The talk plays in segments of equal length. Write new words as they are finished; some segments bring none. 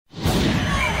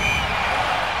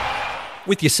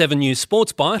With your 7 News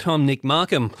Sports Byte, I'm Nick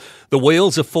Markham. The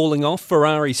wheels are falling off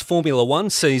Ferrari's Formula One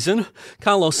season.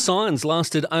 Carlos Sainz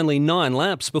lasted only 9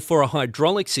 laps before a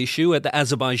hydraulics issue at the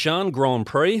Azerbaijan Grand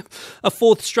Prix. A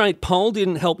fourth straight pole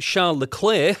didn't help Charles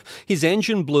Leclerc. His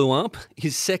engine blew up,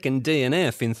 his second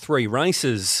DNF in 3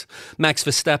 races. Max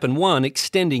Verstappen won,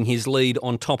 extending his lead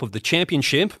on top of the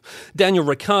championship. Daniel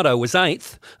Ricciardo was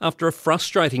 8th after a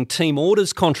frustrating team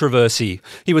orders controversy.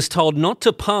 He was told not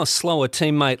to pass slower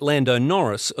teammate Lando Norris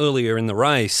earlier in the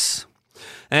race.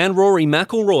 And Rory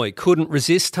McIlroy couldn't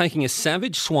resist taking a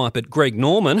savage swipe at Greg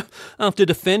Norman after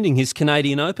defending his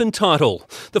Canadian Open title.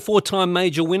 The 4-time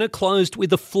major winner closed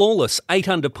with a flawless 8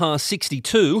 under par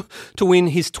 62 to win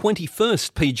his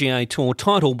 21st PGA Tour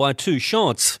title by 2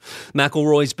 shots.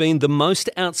 McIlroy's been the most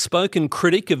outspoken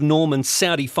critic of Norman's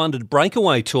Saudi-funded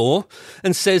breakaway tour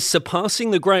and says surpassing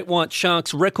the Great White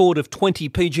Shark's record of 20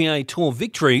 PGA Tour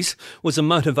victories was a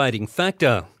motivating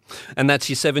factor. And that's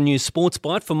your 7 News Sports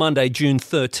Byte for Monday, June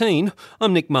 13.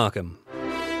 I'm Nick Markham.